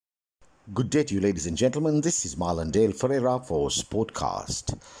Good day to you, ladies and gentlemen. This is Marlon Dale Ferreira for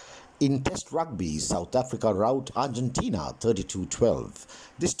Sportcast. In Test Rugby, South Africa rout Argentina 32-12.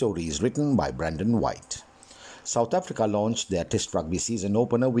 This story is written by Brandon White. South Africa launched their Test Rugby season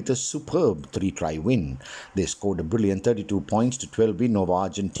opener with a superb 3-try win. They scored a brilliant 32 points to 12 win over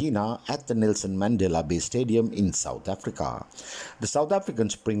Argentina at the Nelson Mandela Bay Stadium in South Africa. The South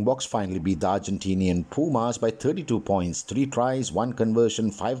African Springboks finally beat the Argentinian Pumas by 32 points, 3 tries, 1 conversion,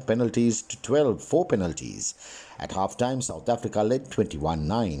 5 penalties to 12, 4 penalties. At halftime, South Africa led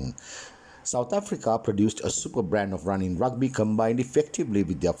 21-9. South Africa produced a super brand of run in rugby, combined effectively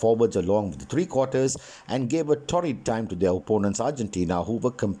with their forwards along with the three quarters, and gave a torrid time to their opponents Argentina, who were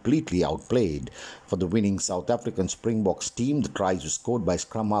completely outplayed. For the winning South African Springboks team, the tries were scored by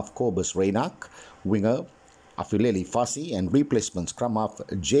scrum half Cobus Reinach, winger Afileli Fassi and replacement scrum half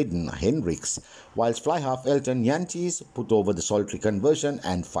Jaden Hendricks, whilst fly half Elton Jantjies put over the solitary conversion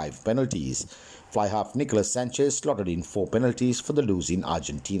and 5 penalties. Fly half Nicolas Sanchez slotted in 4 penalties for the losing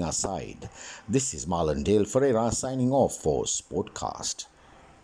Argentina side. This is Marlon Dale Ferreira signing off for Sportcast.